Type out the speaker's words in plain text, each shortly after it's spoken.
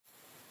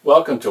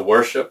Welcome to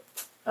worship.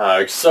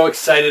 So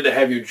excited to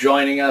have you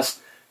joining us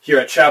here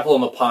at Chapel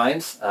in the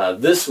Pines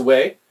this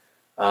way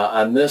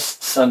on this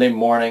Sunday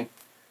morning.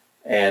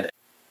 And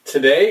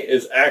today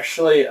is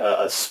actually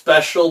a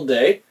special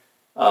day.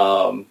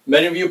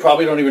 Many of you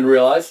probably don't even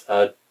realize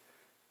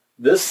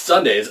this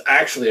Sunday is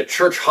actually a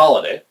church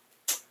holiday.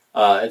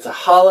 It's a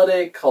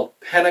holiday called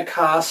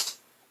Pentecost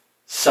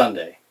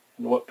Sunday.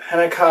 And what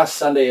Pentecost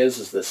Sunday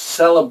is the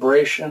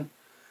celebration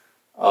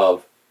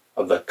of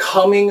the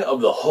coming of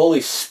the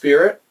Holy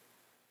Spirit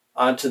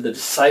onto the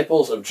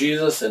disciples of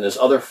Jesus and his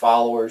other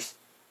followers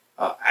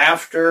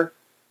after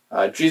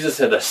Jesus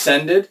had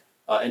ascended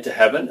into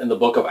heaven in the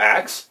book of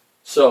Acts.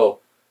 So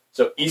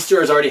Easter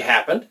has already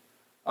happened,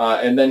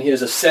 and then he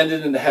has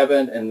ascended into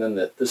heaven, and then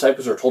the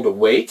disciples are told to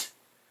wait,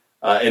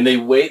 and they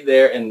wait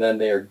there, and then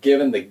they are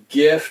given the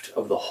gift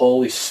of the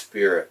Holy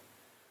Spirit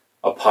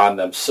upon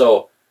them.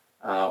 So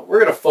we're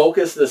going to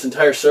focus this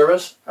entire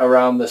service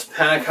around this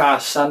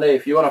Pentecost Sunday.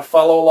 If you want to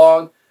follow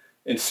along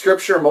in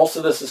Scripture, most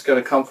of this is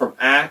going to come from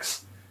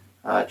Acts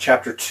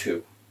chapter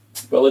 2.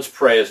 But let's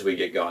pray as we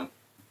get going.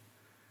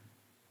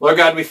 Lord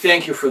God, we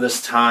thank you for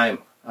this time.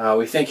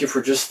 We thank you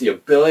for just the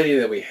ability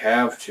that we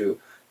have to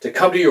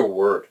come to your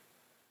word,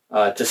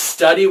 to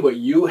study what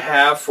you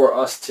have for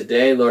us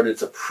today. Lord,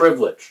 it's a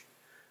privilege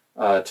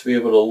to be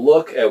able to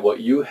look at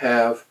what you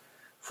have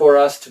for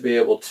us, to be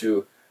able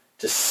to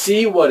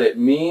see what it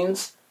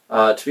means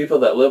to people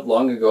that lived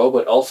long ago,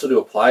 but also to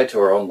apply it to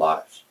our own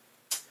lives.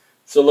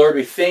 So Lord,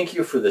 we thank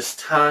you for this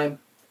time.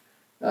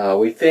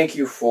 We thank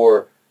you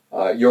for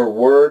your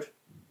word.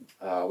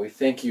 We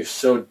thank you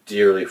so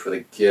dearly for the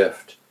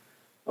gift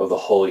of the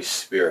Holy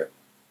Spirit.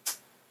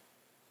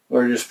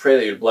 Lord, I just pray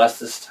that you'd bless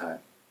this time.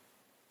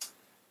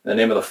 In the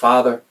name of the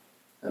Father,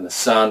 and the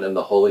Son, and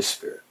the Holy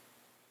Spirit.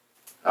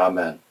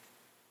 Amen.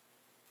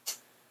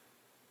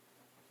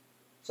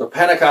 So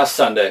Pentecost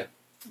Sunday,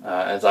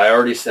 as I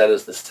already said,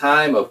 is this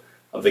time of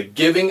the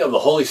giving of the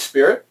Holy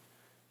Spirit.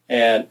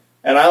 And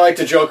I like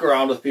to joke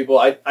around with people.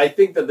 I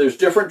think that there's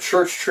different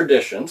church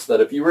traditions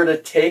that if you were to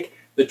take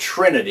the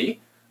Trinity,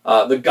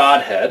 the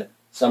Godhead,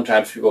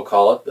 sometimes people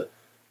call it,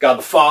 God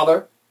the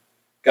Father,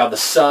 God the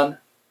Son,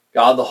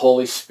 God the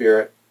Holy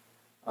Spirit,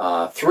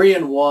 three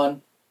in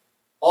one,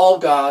 all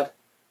God,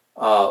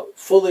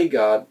 fully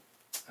God.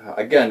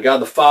 Again, God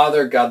the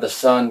Father, God the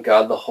Son,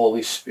 God the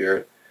Holy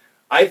Spirit.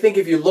 I think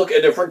if you look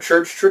at different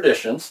church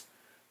traditions,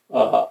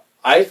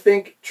 I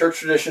think church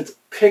traditions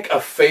pick a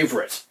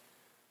favorite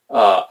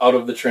out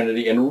of the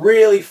Trinity and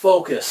really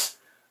focus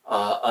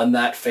on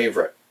that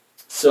favorite.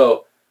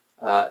 So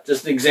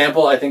just an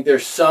example, I think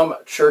there's some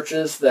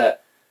churches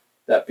that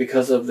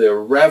because of their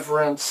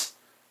reverence,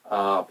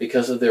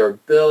 because of their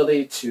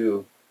ability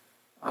to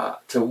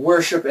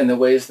worship in the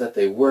ways that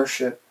they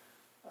worship,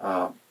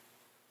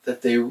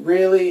 that they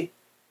really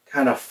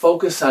kind of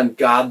focus on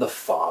God the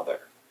Father.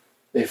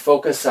 They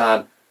focus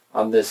on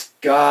this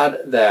God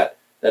that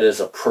is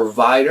a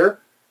provider,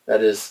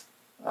 that is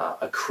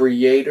a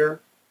creator.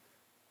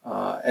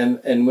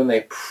 And when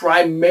they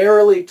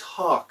primarily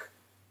talk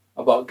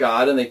about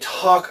God and they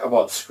talk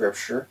about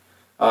Scripture,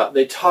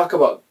 they talk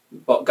about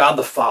God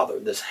the Father,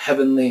 this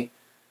heavenly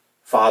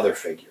Father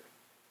figure.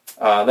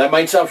 That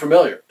might sound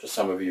familiar to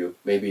some of you,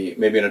 maybe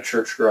in a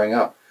church growing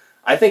up.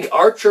 I think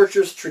our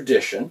church's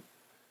tradition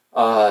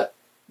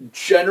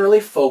generally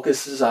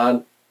focuses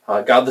on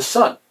God the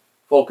Son,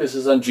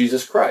 focuses on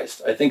Jesus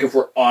Christ. I think if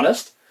we're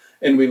honest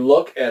and we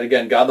look at,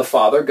 again, God the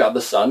Father, God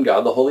the Son,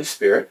 God the Holy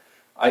Spirit,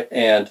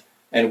 and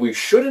we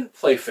shouldn't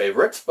play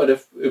favorites, but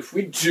if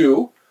we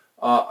do,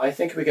 I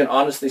think we can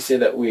honestly say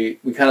that we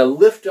kind of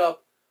lift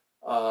up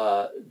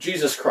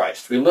Jesus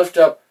Christ. We lift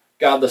up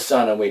God the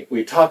Son, and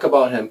we talk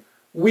about him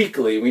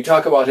weekly. We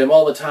talk about him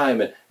all the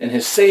time, and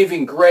his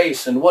saving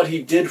grace and what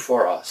he did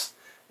for us,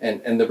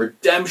 and the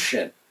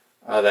redemption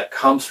that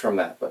comes from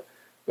that. But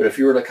if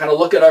you were to kind of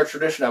look at our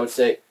tradition, I would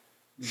say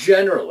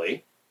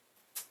generally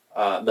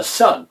the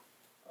Son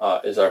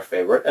is our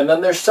favorite. And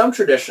then there's some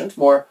traditions,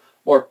 more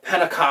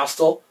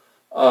Pentecostal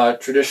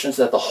traditions,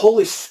 that the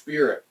Holy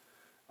Spirit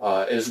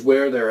is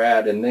where they're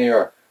at, and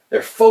they're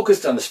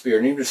focused on the Spirit.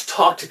 And you just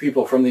talk to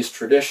people from these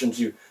traditions,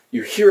 you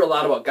hear a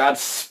lot about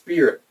God's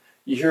Spirit.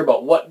 You hear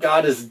about what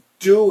God is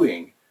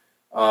doing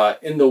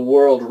in the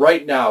world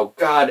right now,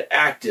 God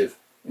active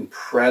and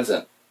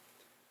present.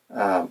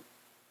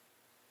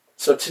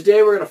 So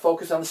today we're going to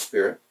focus on the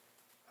Spirit.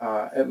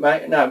 It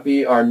might not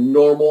be our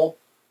normal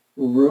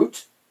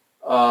route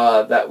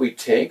that we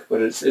take,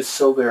 but it's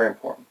so very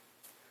important.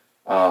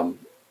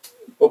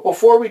 But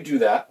before we do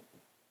that,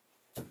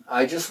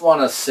 I just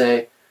want to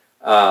say,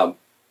 I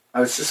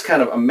was just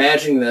kind of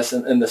imagining this,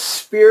 and the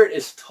Spirit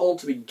is told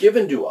to be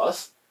given to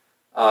us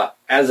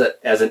as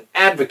an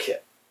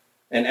advocate,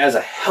 and as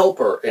a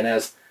helper, and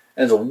as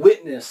a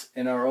witness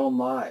in our own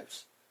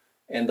lives.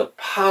 And the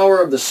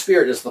power of the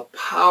Spirit is the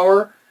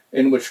power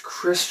in which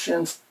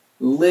Christians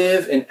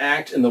live and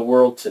act in the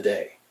world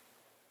today.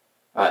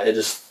 It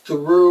is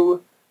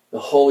through the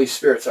Holy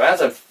Spirit. So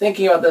as I'm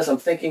thinking about this, I'm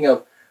thinking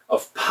of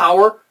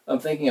power, I'm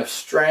thinking of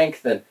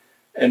strength,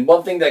 and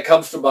one thing that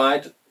comes to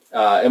mind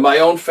in my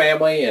own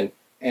family, and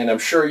I'm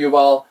sure you've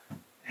all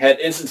had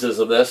instances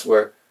of this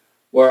where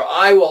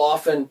I will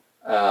often,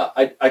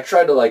 I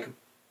try to like,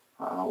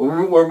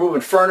 we're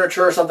moving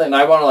furniture or something, and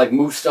I want to like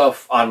move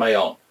stuff on my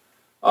own.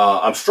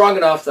 I'm strong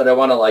enough that I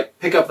want to like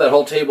pick up that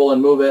whole table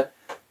and move it.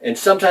 And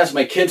sometimes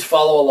my kids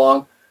follow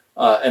along,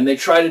 and they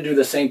try to do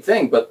the same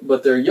thing,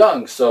 but they're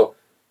young, so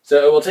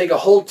it will take a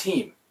whole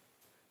team.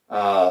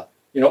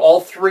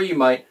 All three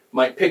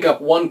might pick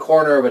up one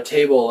corner of a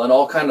table and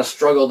all kind of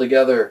struggle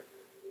together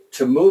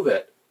to move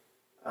it.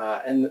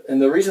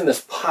 And the reason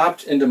this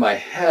popped into my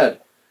head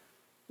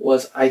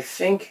was I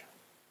think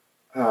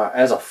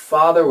as a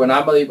father, when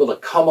I'm able to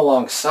come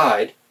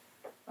alongside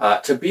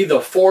to be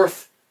the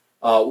fourth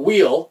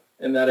wheel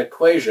in that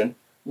equation,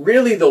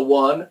 really the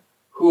one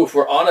who, if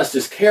we're honest,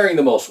 is carrying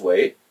the most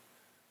weight,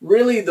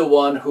 really the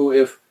one who,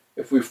 if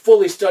we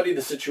fully study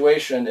the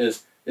situation,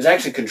 is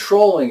actually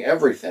controlling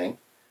everything.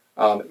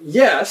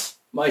 Yes,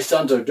 my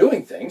sons are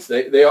doing things.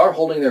 They are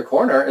holding their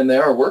corner and they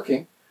are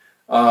working.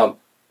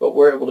 But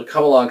we're able to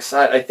come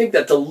alongside. I think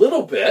that's a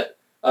little bit,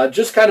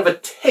 just kind of a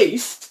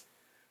taste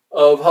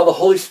of how the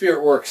Holy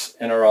Spirit works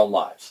in our own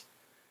lives.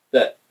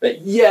 That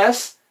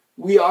yes,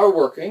 we are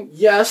working.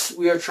 Yes,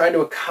 we are trying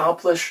to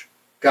accomplish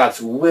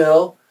God's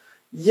will.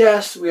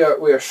 Yes, we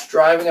are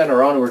striving on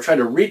our own, and we're trying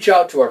to reach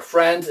out to our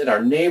friends and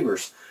our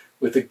neighbors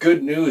with the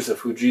good news of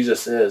who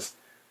Jesus is.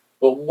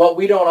 But what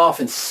we don't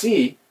often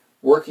see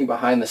working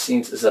behind the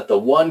scenes is that the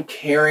one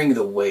carrying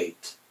the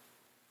weight,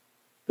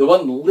 the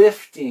one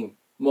lifting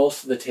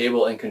most of the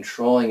table and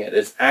controlling it,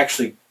 is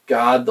actually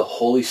God, the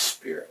Holy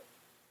Spirit,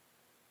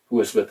 who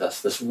is with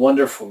us, this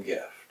wonderful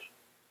gift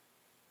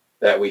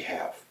that we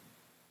have.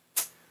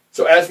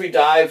 So as we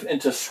dive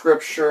into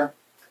Scripture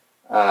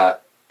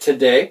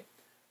today,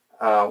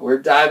 we're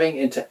diving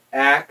into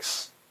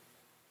Acts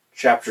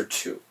chapter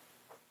 2.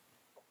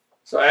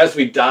 So as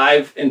we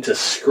dive into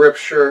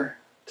Scripture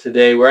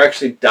today, we're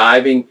actually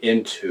diving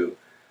into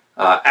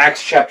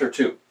Acts chapter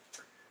 2.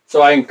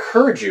 So I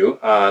encourage you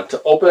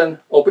to open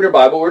your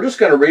Bible. We're just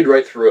going to read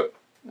right through it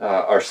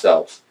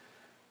ourselves.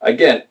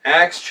 Again,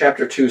 Acts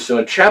chapter 2. So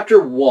in chapter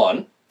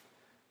 1,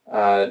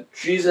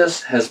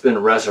 Jesus has been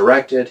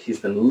resurrected. He's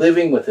been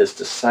living with his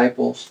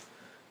disciples.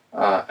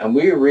 And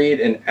we read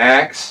in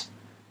Acts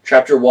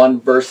chapter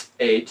 1, verse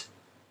 8,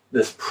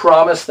 this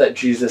promise that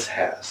Jesus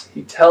has.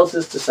 He tells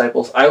his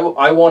disciples, I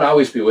won't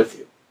always be with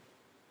you.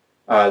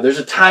 There's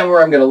a time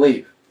where I'm going to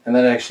leave, and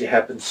that actually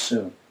happens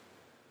soon.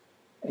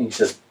 And he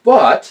says,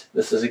 but,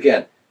 this is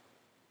again,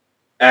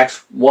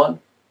 Acts 1,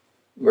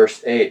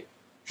 verse 8.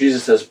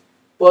 Jesus says,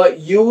 but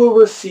you will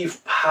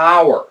receive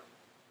power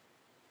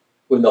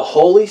when the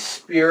Holy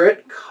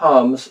Spirit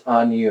comes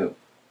on you.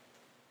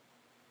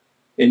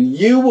 And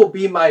you will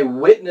be my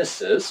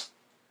witnesses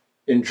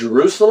in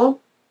Jerusalem,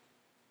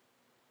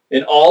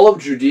 in all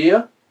of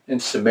Judea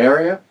and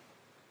Samaria,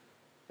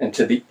 and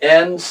to the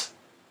ends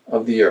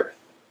of the earth.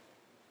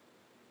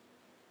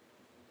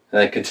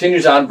 And it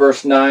continues on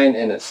verse 9,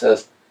 and it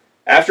says,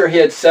 after he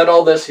had said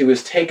all this, he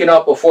was taken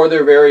up before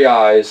their very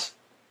eyes,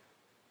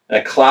 and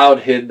a cloud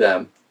hid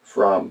them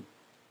from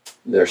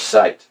their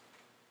sight.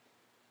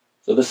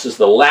 So this is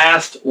the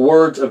last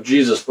words of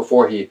Jesus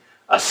before he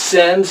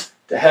ascends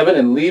to heaven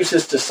and leaves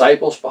his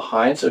disciples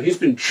behind. So he's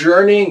been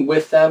journeying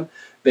with them.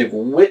 They've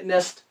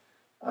witnessed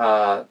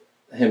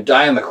him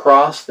die on the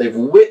cross. They've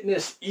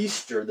witnessed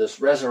Easter, this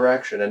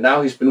resurrection, and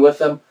now he's been with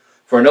them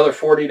for another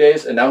 40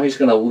 days, and now he's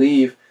going to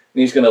leave,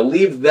 and he's going to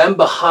leave them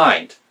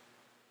behind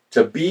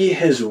to be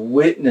his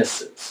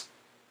witnesses.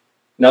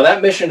 Now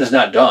that mission is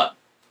not done.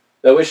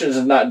 That mission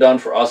is not done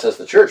for us as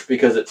the church,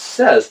 because it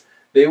says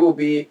they will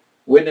be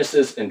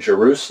witnesses in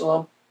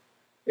Jerusalem,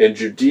 in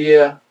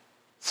Judea,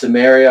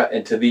 Samaria,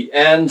 and to the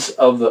ends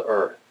of the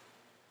earth.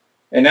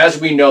 And as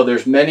we know,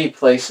 there's many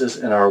places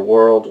in our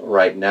world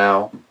right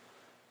now,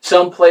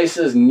 some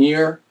places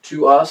near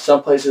to us,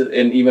 some places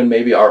in even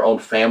maybe our own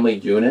family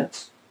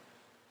units,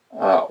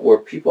 where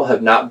people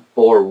have not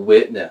bore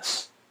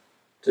witness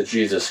to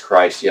Jesus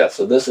Christ yet.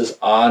 So this is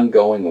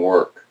ongoing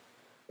work.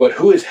 But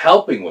who is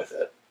helping with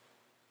it?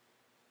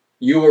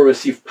 You will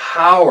receive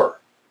power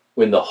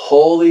when the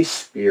Holy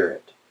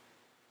Spirit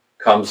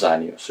comes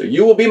on you. So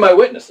you will be my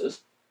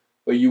witnesses,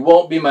 but you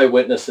won't be my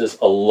witnesses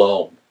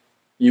alone.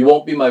 You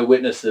won't be my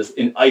witnesses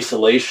in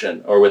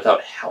isolation or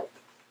without help.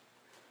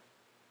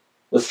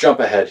 Let's jump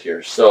ahead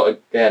here. So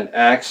again,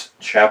 Acts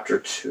chapter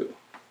 2.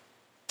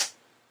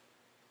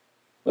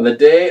 When the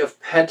day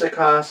of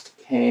Pentecost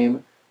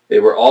came, they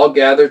were all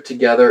gathered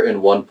together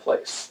in one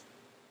place.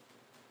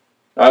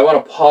 Now I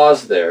want to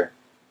pause there.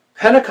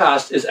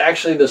 Pentecost is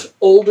actually this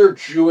older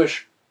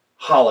Jewish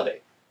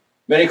holiday.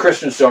 Many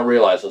Christians don't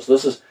realize this.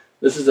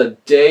 This is a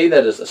day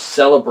that is a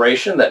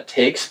celebration that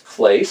takes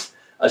place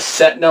a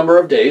set number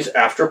of days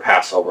after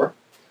Passover.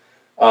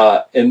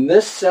 In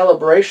this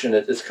celebration,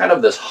 it's kind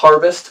of this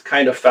harvest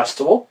kind of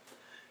festival.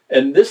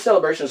 And this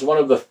celebration is one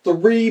of the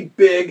three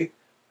big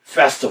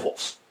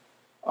festivals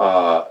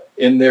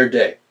in their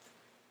day.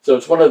 So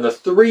it's one of the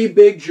three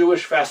big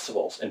Jewish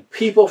festivals. And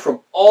people from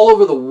all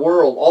over the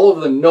world, all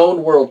over the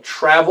known world,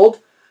 traveled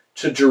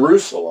to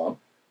Jerusalem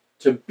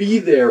to be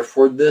there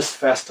for this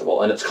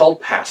festival, and it's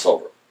called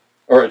Passover,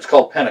 or it's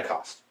called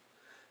Pentecost.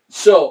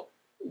 So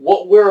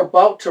what we're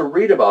about to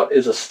read about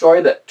is a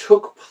story that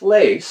took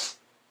place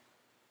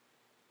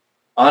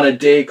on a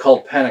day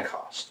called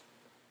Pentecost.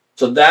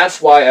 So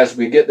that's why as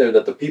we get there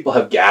that the people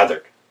have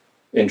gathered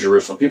in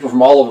Jerusalem, people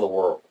from all over the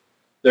world.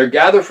 They're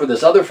gathered for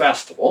this other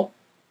festival,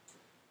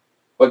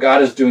 but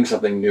God is doing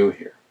something new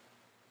here.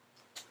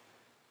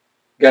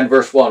 Again,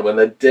 verse 1, when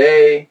the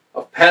day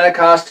of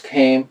Pentecost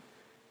came,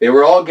 they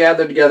were all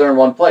gathered together in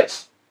one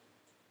place,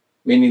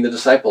 meaning the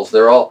disciples.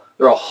 They're all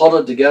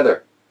huddled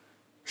together.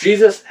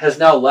 Jesus has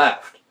now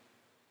left.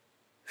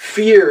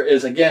 Fear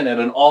is again at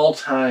an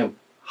all-time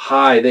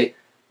high.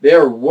 They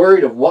are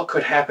worried of what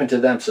could happen to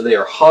them, so they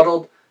are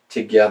huddled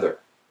together.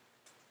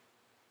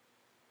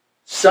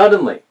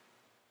 Suddenly,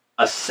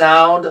 a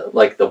sound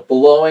like the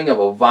blowing of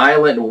a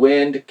violent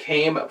wind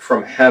came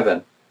from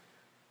heaven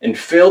and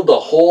filled the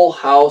whole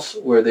house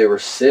where they were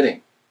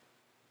sitting.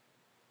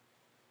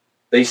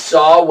 They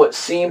saw what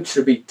seemed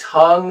to be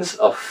tongues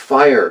of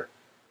fire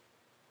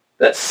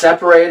that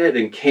separated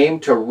and came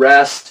to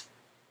rest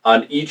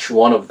on each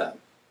one of them.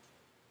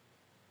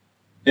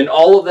 And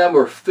all of them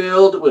were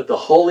filled with the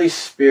Holy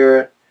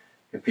Spirit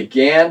and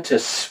began to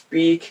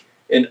speak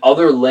in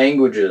other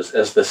languages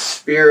as the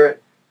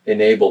Spirit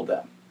enabled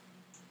them.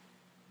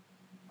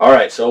 All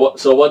right, so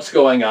what's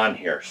going on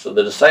here? So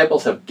the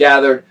disciples have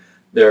gathered.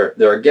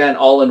 They're again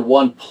all in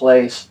one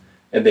place,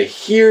 and they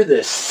hear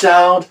this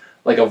sound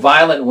like a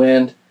violent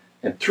wind,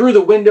 and through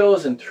the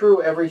windows and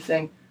through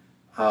everything,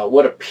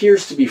 what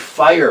appears to be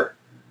fire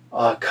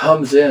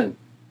comes in.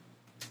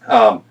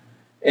 And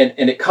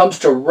it comes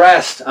to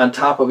rest on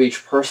top of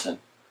each person.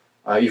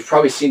 You've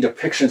probably seen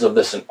depictions of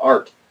this in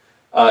art.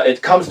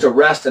 It comes to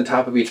rest on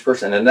top of each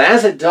person. And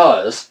as it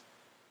does,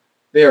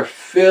 they are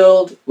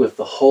filled with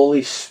the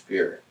Holy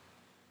Spirit.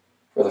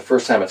 For the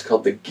first time, it's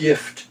called the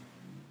gift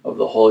of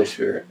the Holy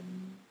Spirit.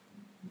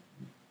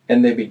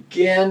 And they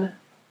begin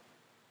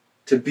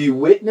to be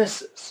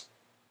witnesses.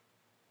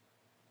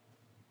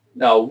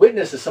 Now, a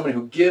witness is someone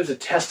who gives a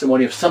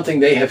testimony of something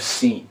they have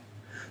seen.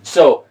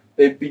 So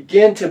they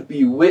begin to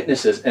be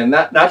witnesses, and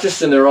not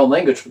just in their own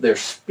language, but they're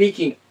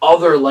speaking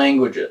other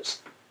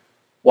languages.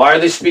 Why are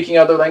they speaking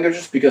other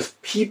languages? Because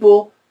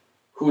people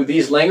who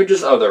these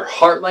languages are their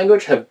heart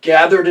language have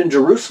gathered in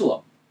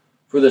Jerusalem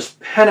for this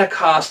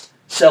Pentecost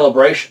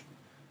celebration.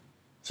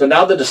 So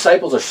now the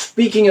disciples are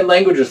speaking in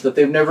languages that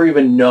they've never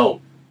even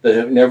known, that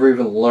have never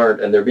even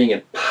learned, and they're being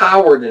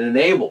empowered and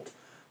enabled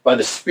by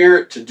the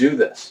Spirit to do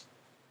this.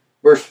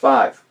 Verse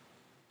 5.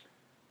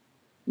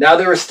 Now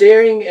they were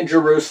staying in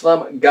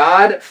Jerusalem,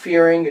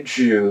 God-fearing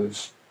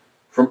Jews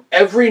from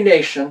every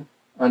nation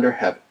under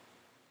heaven.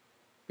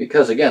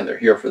 Because, again, they're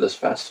here for this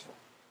festival.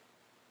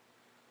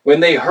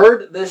 When they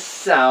heard this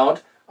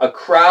sound, a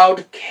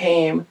crowd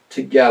came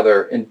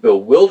together in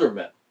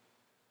bewilderment,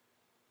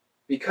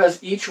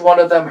 because each one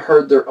of them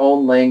heard their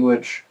own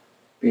language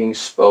being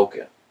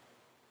spoken.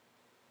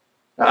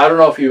 Now, I don't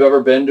know if you've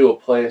ever been to a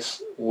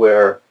place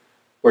where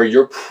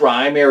your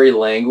primary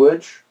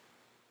language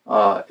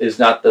is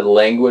not the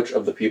language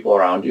of the people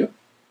around you.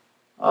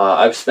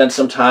 I've spent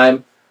some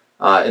time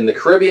in the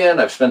Caribbean.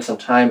 I've spent some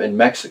time in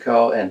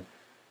Mexico.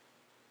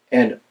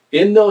 And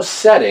in those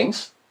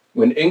settings,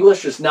 when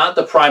English is not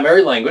the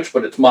primary language,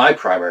 but it's my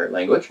primary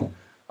language,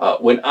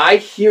 when I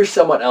hear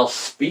someone else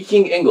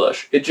speaking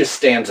English, it just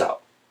stands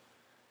out.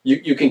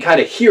 You can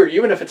kind of hear it,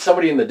 even if it's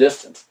somebody in the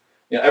distance.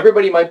 You know,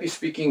 everybody might be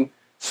speaking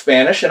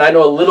Spanish, and I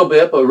know a little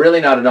bit, but really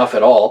not enough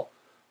at all.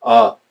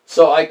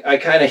 So I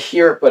kind of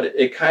hear it, but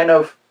it kind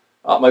of,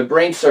 my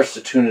brain starts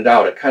to tune it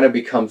out. It kind of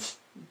becomes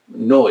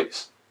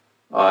noise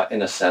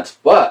in a sense.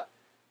 But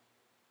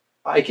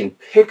I can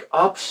pick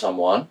up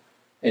someone,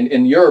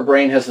 and your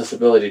brain has this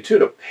ability too,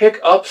 to pick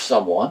up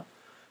someone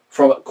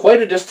from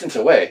quite a distance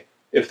away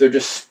if they're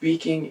just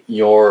speaking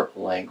your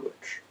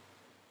language.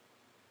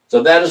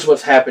 So that is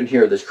what's happened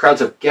here. These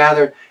crowds have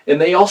gathered, and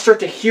they all start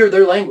to hear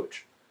their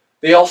language.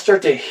 They all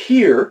start to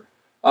hear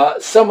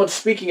someone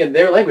speaking in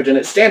their language, and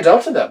it stands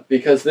out to them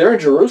because they're in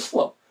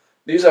Jerusalem.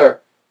 These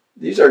are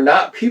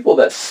not people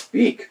that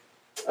speak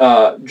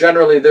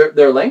generally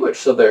their language,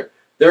 so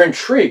they're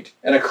intrigued,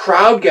 and a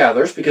crowd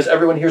gathers because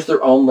everyone hears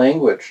their own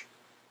language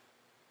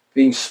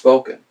being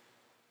spoken.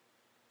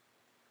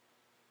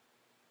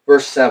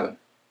 Verse 7.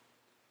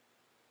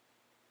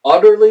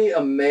 Utterly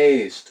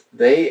amazed,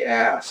 they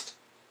asked,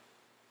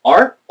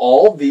 "Aren't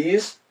all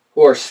these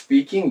who are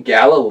speaking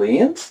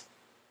Galileans?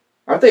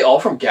 Aren't they all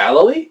from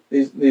Galilee,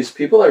 these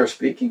people that are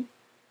speaking?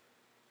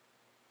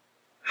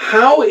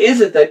 How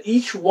is it that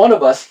each one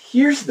of us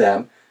hears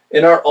them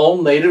in our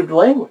own native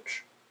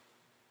language?"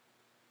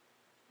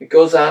 It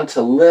goes on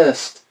to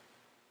list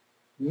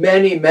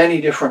many, many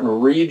different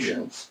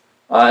regions.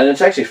 And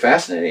it's actually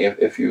fascinating.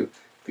 If you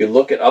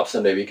look it up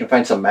someday, you can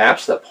find some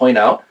maps that point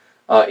out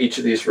each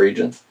of these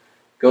regions.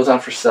 It goes on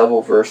for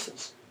several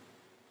verses.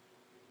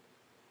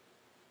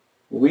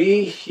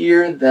 We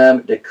hear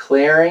them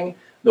declaring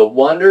the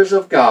wonders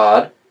of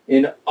God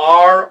in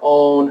our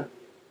own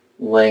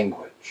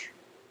language.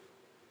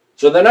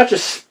 So they're not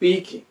just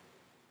speaking.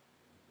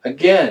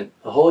 Again,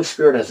 the Holy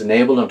Spirit has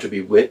enabled them to be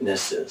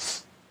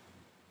witnesses.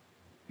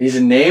 He's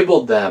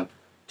enabled them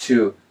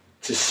to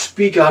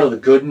speak out of the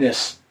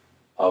goodness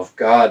of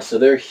God. So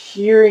they're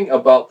hearing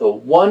about the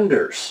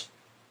wonders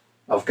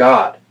of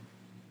God,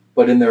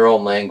 but in their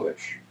own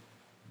language.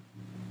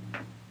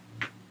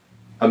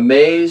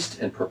 Amazed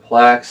and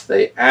perplexed,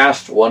 they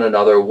asked one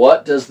another,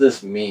 "What does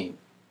this mean?"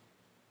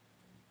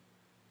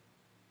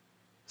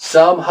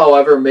 Some,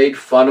 however, made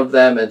fun of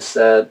them and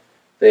said,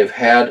 "They've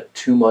had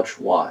too much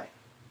wine."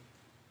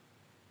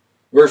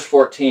 Verse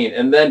 14,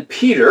 and then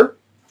Peter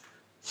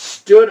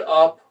stood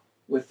up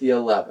with the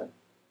 11,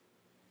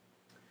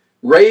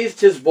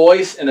 raised his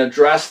voice and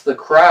addressed the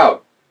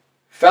crowd,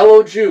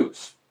 "Fellow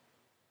Jews,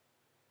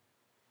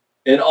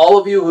 and all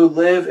of you who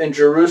live in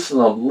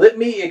Jerusalem, let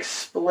me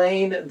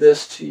explain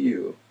this to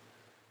you.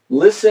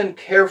 Listen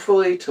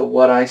carefully to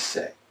what I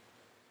say.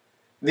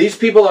 These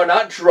people are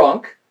not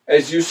drunk,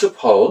 as you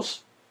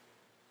suppose.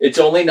 It's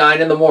only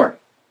 9 a.m.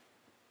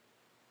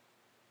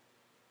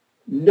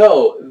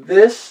 No,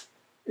 this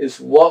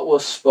is what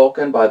was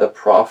spoken by the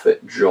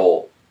prophet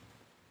Joel.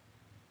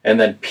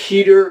 And then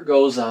Peter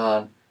goes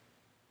on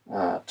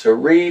to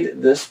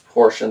read this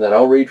portion that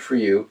I'll read for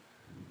you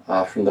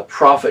from the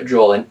prophet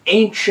Joel, an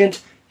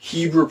ancient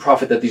Hebrew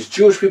prophet that these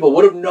Jewish people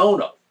would have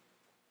known of.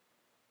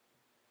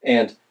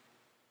 And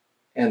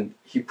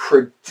he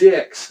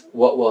predicts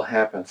what will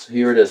happen. So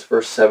here it is,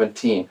 verse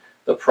 17.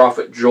 The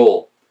prophet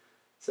Joel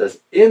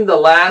says, "In the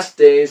last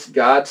days,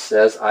 God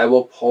says, I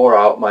will pour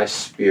out my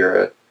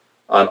spirit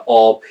on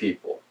all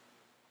people.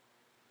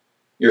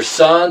 Your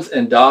sons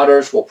and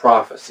daughters will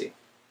prophesy.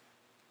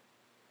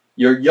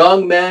 Your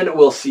young men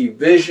will see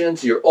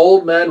visions. Your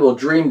old men will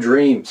dream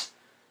dreams.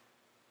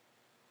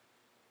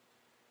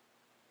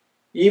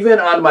 Even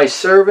on my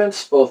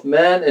servants, both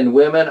men and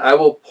women, I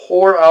will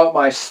pour out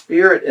my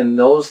spirit in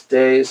those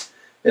days,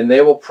 and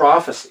they will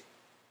prophesy.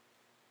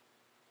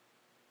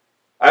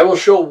 I will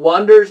show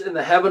wonders in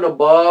the heaven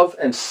above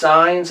and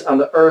signs on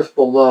the earth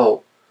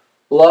below,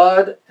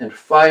 blood and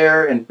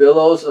fire and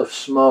billows of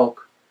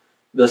smoke.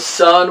 The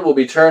sun will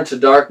be turned to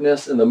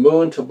darkness and the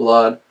moon to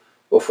blood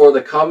before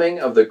the coming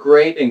of the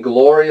great and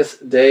glorious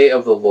day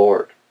of the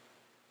Lord."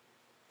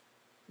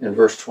 In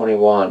verse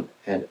 21,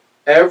 "And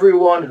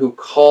everyone who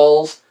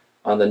calls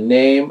on the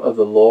name of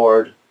the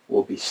Lord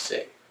will be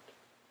saved."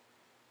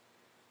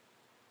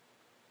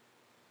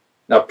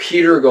 Now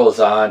Peter goes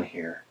on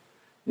here,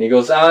 and he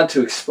goes on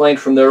to explain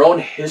from their own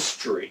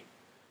history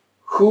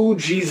who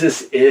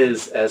Jesus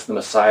is as the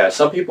Messiah.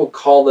 Some people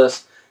call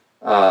this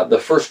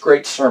the first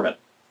great sermon,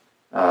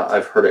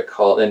 I've heard it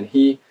called. And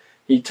he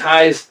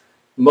ties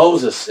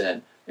Moses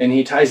in, and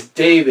he ties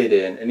David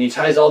in, and he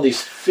ties all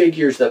these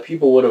figures that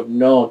people would have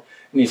known,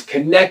 and he's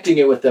connecting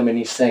it with them, and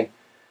he's saying,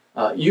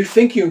 you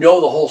think you know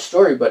the whole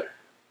story, but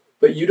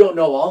you don't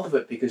know all of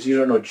it because you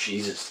don't know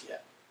Jesus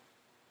yet.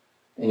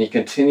 And he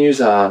continues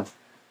on,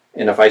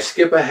 and if I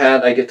skip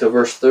ahead, I get to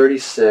verse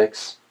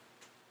 36,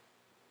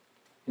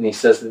 and he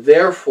says,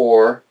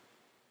 "Therefore,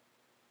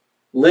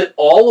 let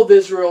all of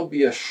Israel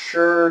be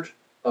assured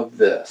of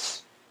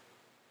this.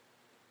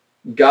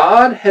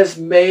 God has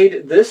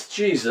made this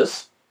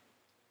Jesus,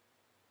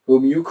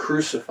 whom you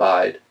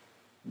crucified,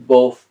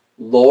 both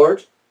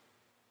Lord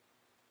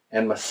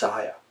and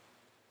Messiah."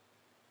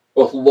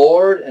 Both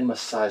Lord and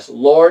Messiah,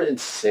 Lord and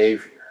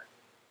Savior.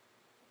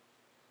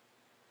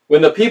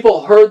 When the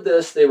people heard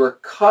this, they were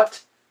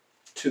cut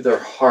to their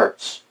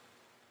hearts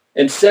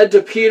and said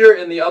to Peter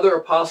and the other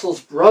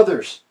apostles,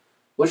 "Brothers,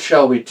 what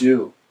shall we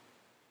do?"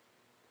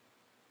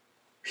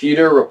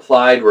 Peter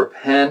replied,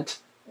 "Repent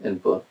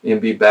and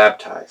be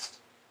baptized,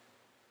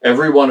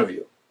 every one of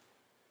you,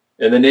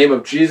 in the name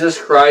of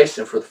Jesus Christ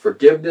and for the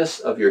forgiveness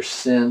of your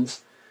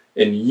sins,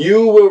 and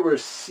you will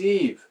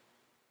receive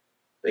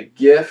the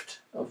gift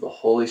of the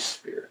Holy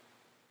Spirit."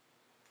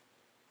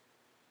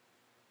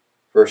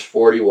 Verse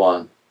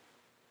 41,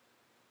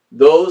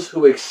 "Those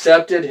who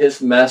accepted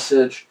his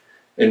message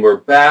and were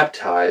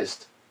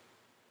baptized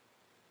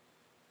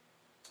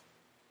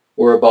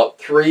were about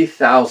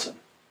 3,000,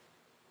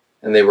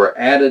 and they were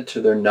added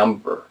to their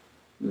number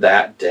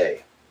that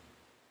day."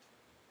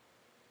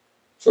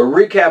 So a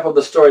recap of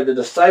the story. The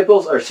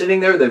disciples are sitting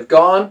there. They've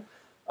gone.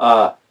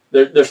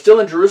 They're still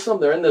in Jerusalem.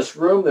 They're in this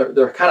room.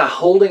 They're kind of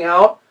holding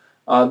out.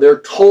 They're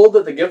told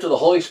that the gift of the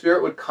Holy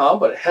Spirit would come,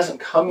 but it hasn't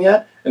come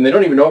yet, and they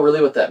don't even know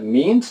really what that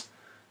means.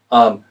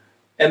 And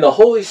the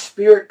Holy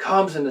Spirit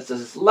comes, and it's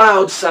this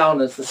loud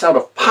sound. It's the sound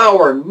of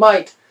power and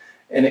might,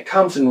 and it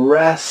comes and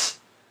rests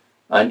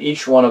on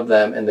each one of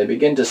them, and they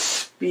begin to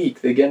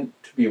speak. They begin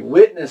to be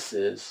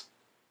witnesses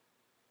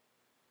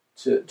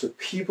to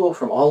people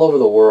from all over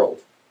the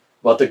world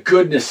about the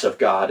goodness of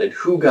God and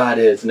who God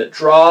is, and it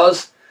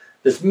draws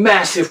this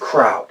massive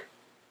crowd.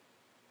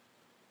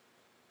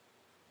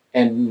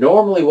 And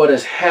normally what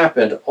has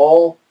happened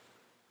all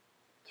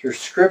through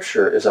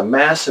Scripture is a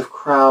massive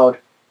crowd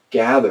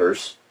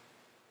gathers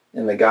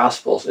in the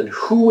Gospels, and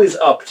who is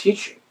up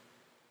teaching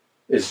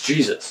is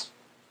Jesus.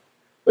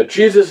 But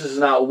Jesus is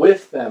not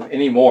with them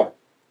anymore.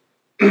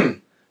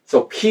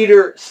 So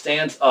Peter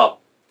stands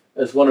up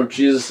as one of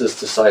Jesus'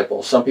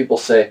 disciples. Some people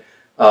say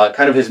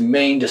kind of his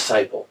main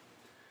disciple.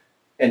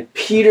 And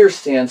Peter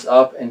stands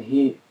up and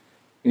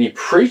he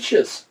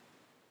preaches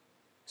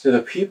to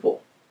the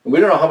people. And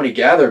we don't know how many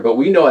gathered, but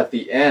we know at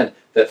the end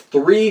that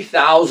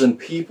 3,000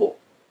 people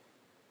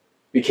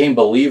became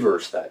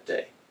believers that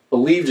day,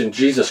 believed in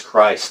Jesus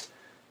Christ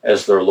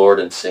as their Lord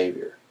and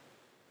Savior.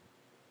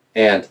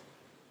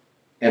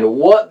 And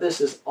what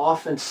this is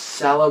often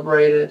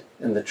celebrated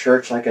in the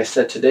church, like I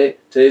said,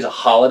 today's a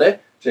holiday.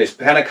 Today's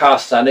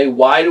Pentecost Sunday.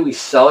 Why do we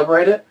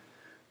celebrate it?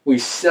 We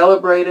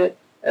celebrate it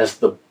as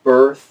the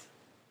birth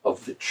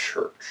of the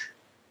church.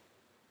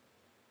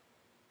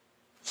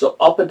 So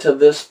up until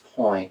this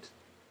point,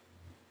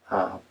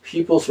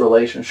 people's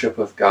relationship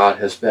with God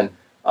has been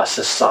a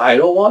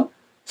societal one.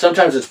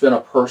 Sometimes it's been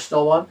a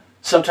personal one.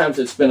 Sometimes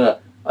it's been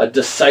a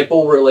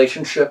disciple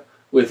relationship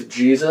with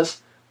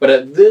Jesus. But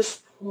at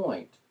this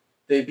point,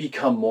 they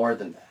become more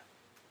than that.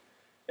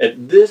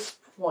 At this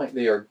point,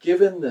 they are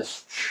given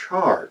this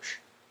charge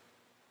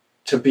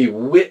to be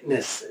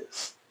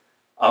witnesses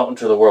out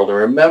into the world. And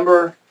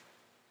remember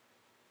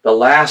the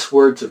last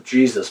words of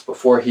Jesus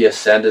before he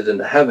ascended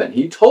into heaven.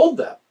 He told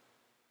them,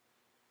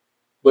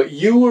 "But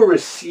you will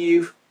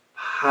receive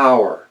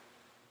power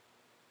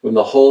when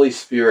the Holy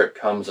Spirit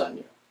comes on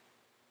you.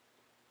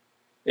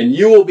 And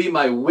you will be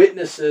my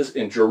witnesses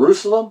in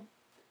Jerusalem,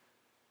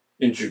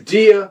 in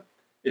Judea,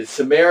 in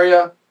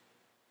Samaria,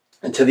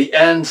 and to the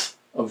ends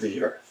of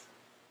the earth."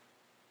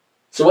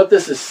 So what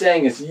this is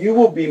saying is you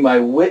will be my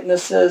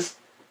witnesses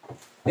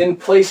in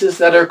places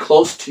that are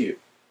close to you,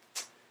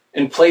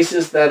 in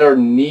places that are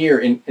near,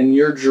 in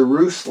your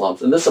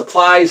Jerusalems. And this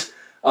applies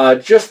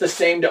just the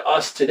same to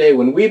us today.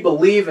 When we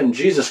believe in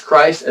Jesus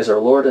Christ as our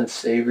Lord and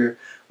Savior,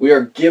 we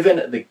are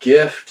given the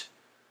gift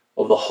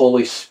of the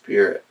Holy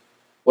Spirit,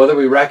 whether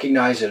we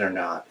recognize it or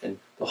not. And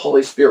the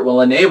Holy Spirit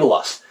will enable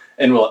us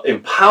and will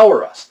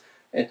empower us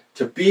and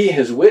to be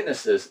his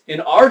witnesses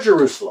in our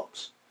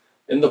Jerusalems,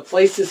 in the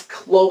places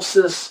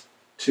closest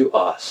to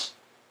us.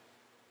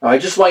 Now, I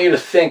just want you to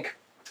think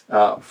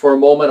for a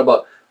moment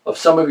of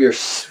some of your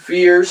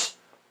spheres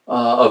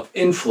of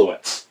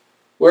influence.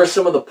 Where are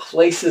some of the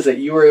places that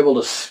you were able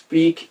to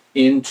speak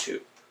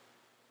into?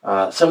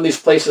 Some of these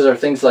places are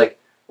things like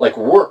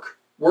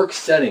work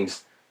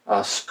settings,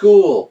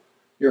 school,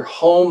 your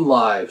home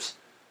lives,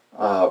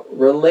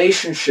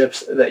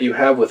 relationships that you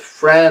have with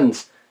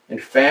friends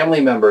and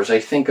family members. I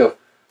think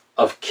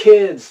of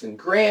kids and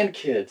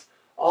grandkids,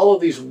 all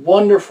of these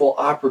wonderful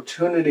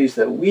opportunities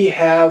that we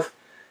have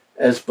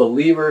as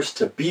believers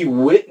to be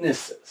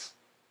witnesses.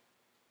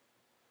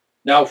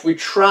 Now, if we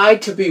try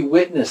to be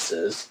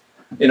witnesses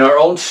in our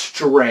own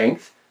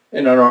strength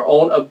and in our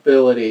own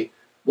ability,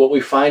 what we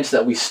find is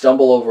that we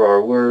stumble over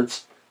our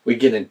words, we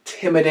get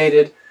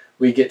intimidated,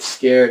 we get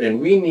scared,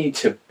 and we need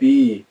to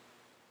be,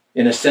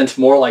 in a sense,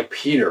 more like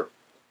Peter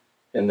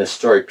in this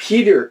story.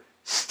 Peter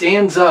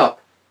stands up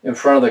in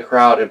front of the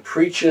crowd and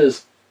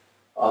preaches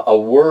a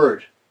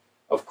word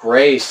of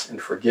grace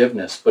and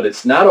forgiveness, but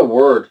it's not a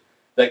word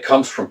that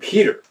comes from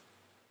Peter.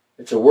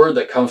 It's a word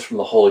that comes from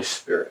the Holy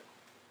Spirit.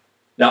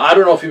 Now, I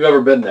don't know if you've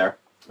ever been there.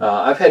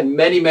 I've had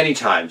many, many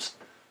times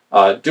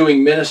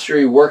doing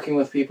ministry, working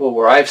with people,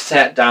 where I've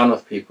sat down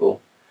with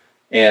people,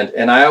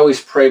 and I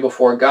always pray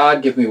before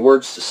God, give me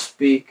words to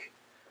speak.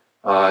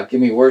 Give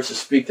me words to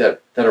speak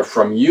that are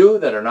from you,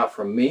 that are not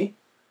from me,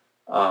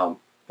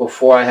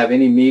 before I have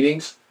any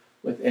meetings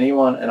with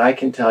anyone. And I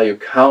can tell you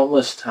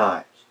countless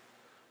times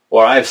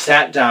where I've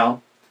sat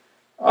down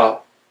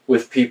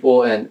with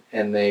people and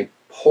they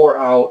pour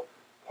out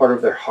part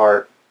of their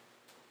heart,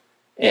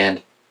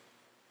 and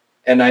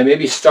I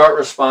maybe start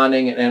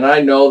responding, and I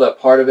know that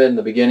part of it in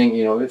the beginning,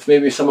 it's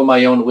maybe some of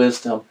my own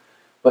wisdom,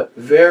 but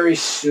very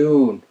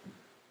soon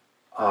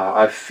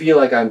I feel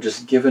like I'm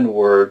just given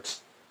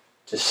words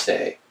to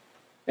say.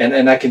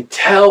 And I can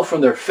tell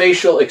from their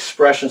facial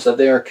expressions that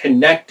they are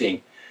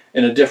connecting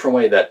in a different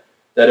way, that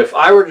if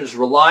I were to just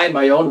rely on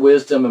my own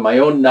wisdom and my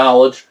own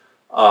knowledge,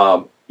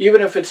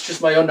 even if it's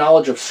just my own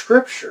knowledge of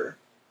Scripture,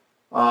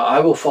 I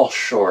will fall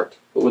short.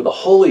 But when the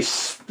Holy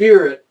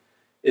Spirit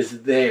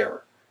is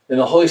there, and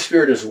the Holy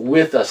Spirit is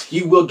with us,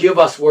 he will give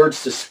us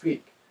words to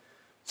speak.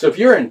 So if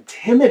you're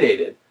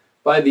intimidated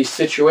by these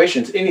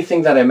situations,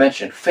 anything that I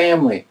mentioned,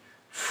 family,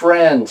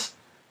 friends,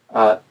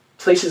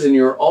 places in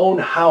your own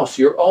house,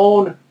 your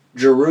own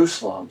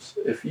Jerusalems,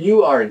 if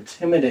you are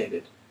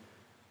intimidated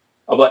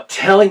about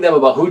telling them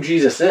about who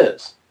Jesus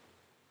is,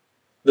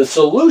 the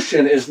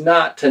solution is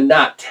not to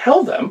not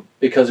tell them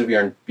because of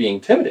your being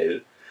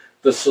intimidated.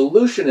 The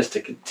solution is to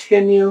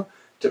continue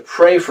to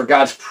pray for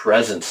God's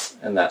presence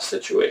in that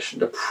situation,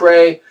 to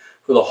pray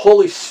for the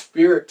Holy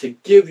Spirit to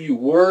give you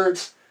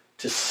words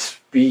to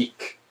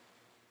speak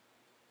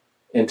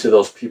into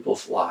those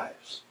people's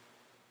lives.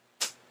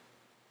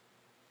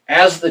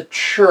 As the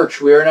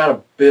church, we are not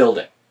a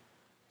building.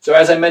 So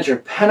as I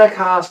mentioned,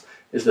 Pentecost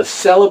is the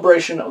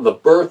celebration of the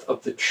birth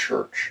of the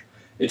church.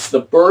 It's the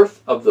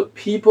birth of the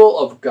people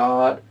of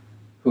God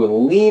who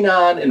lean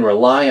on and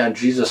rely on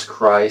Jesus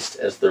Christ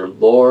as their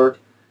Lord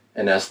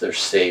and as their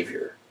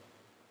Savior.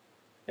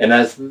 And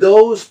as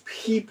those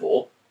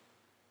people,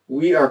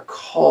 we are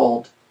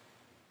called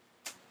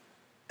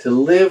to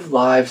live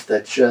lives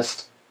that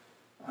just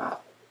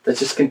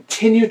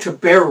continue to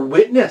bear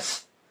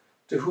witness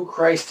to who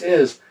Christ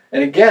is.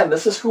 And again,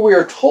 this is who we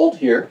are told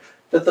here,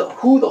 that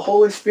who the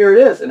Holy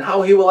Spirit is and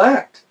how he will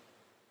act.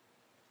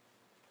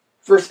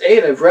 Verse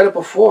 8, I've read it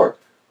before.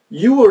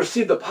 You will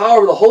receive the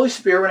power of the Holy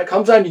Spirit when it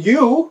comes on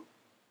you.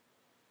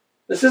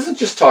 This isn't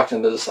just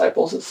talking to the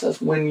disciples. It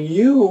says, when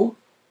you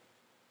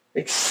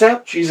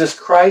accept Jesus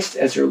Christ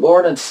as your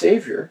Lord and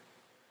Savior,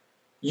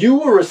 you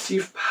will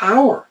receive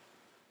power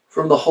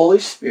from the Holy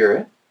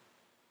Spirit,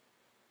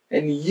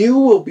 and you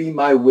will be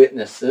my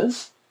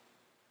witnesses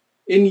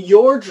in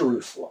your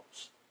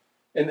Jerusalems,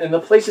 and in the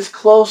places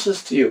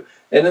closest to you,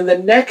 and in the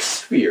next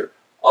sphere,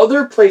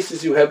 other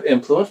places you have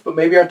influence, but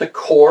maybe aren't the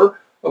core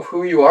of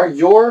who you are,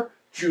 your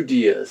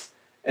Judeas,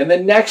 and the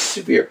next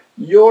sphere,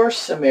 your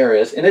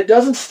Samarias, and it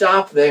doesn't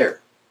stop there.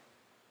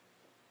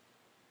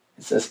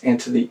 It says, and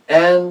to the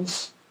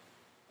ends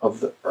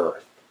of the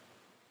earth.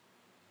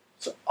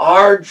 So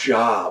our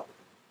job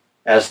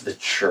as the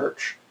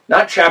church,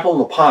 not Chapel in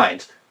the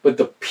Pines, but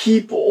the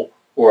people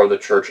who are the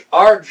church,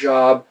 our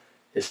job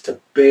is to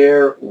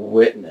bear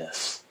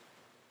witness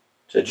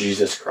to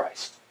Jesus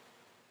Christ.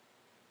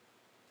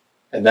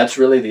 And that's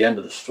really the end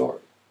of the story.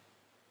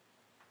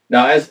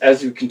 Now,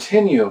 as you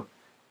continue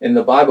in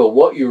the Bible,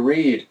 what you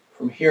read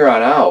from here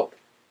on out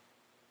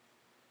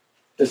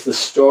is the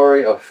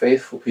story of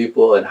faithful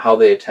people and how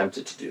they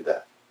attempted to do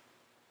that.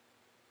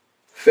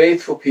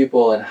 Faithful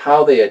people and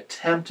how they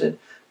attempted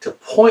to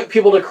point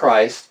people to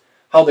Christ,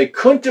 how they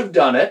couldn't have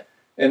done it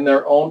in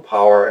their own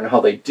power, and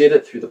how they did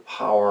it through the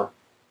power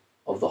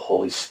of the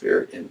Holy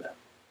Spirit in them.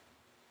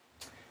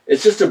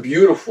 It's just a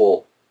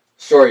beautiful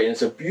story, and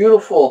it's a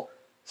beautiful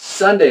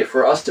Sunday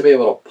for us to be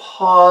able to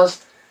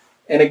pause.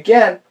 And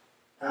again,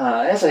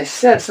 as I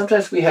said,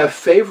 sometimes we have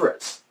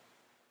favorites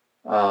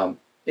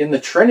in the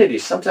Trinity.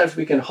 Sometimes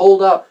we can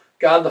hold up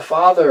God the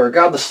Father or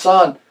God the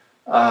Son,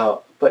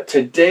 but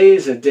today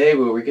is a day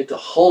where we get to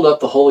hold up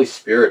the Holy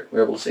Spirit.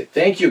 We're able to say,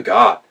 thank you,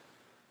 God,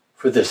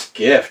 for this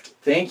gift.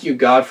 Thank you,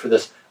 God, for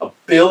this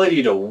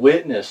ability to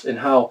witness, and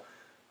how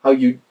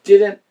you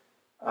didn't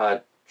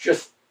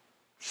just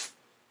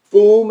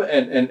boom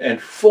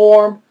and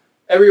form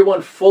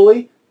everyone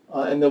fully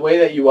in the way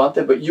that you want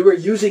them, but you are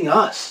using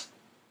us.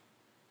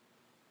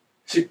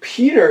 See,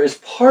 Peter is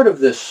part of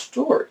this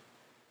story.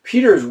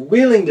 Peter is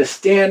willing to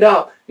stand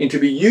up and to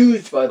be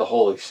used by the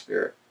Holy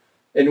Spirit.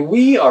 And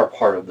we are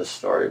part of the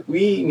story.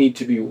 We need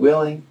to be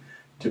willing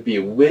to be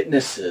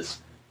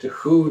witnesses to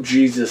who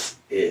Jesus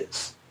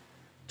is,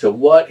 to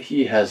what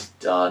he has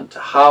done, to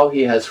how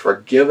he has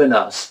forgiven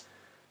us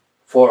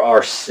for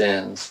our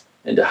sins,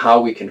 and to how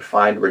we can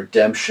find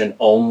redemption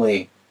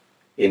only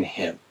in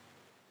him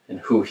and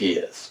who he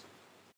is.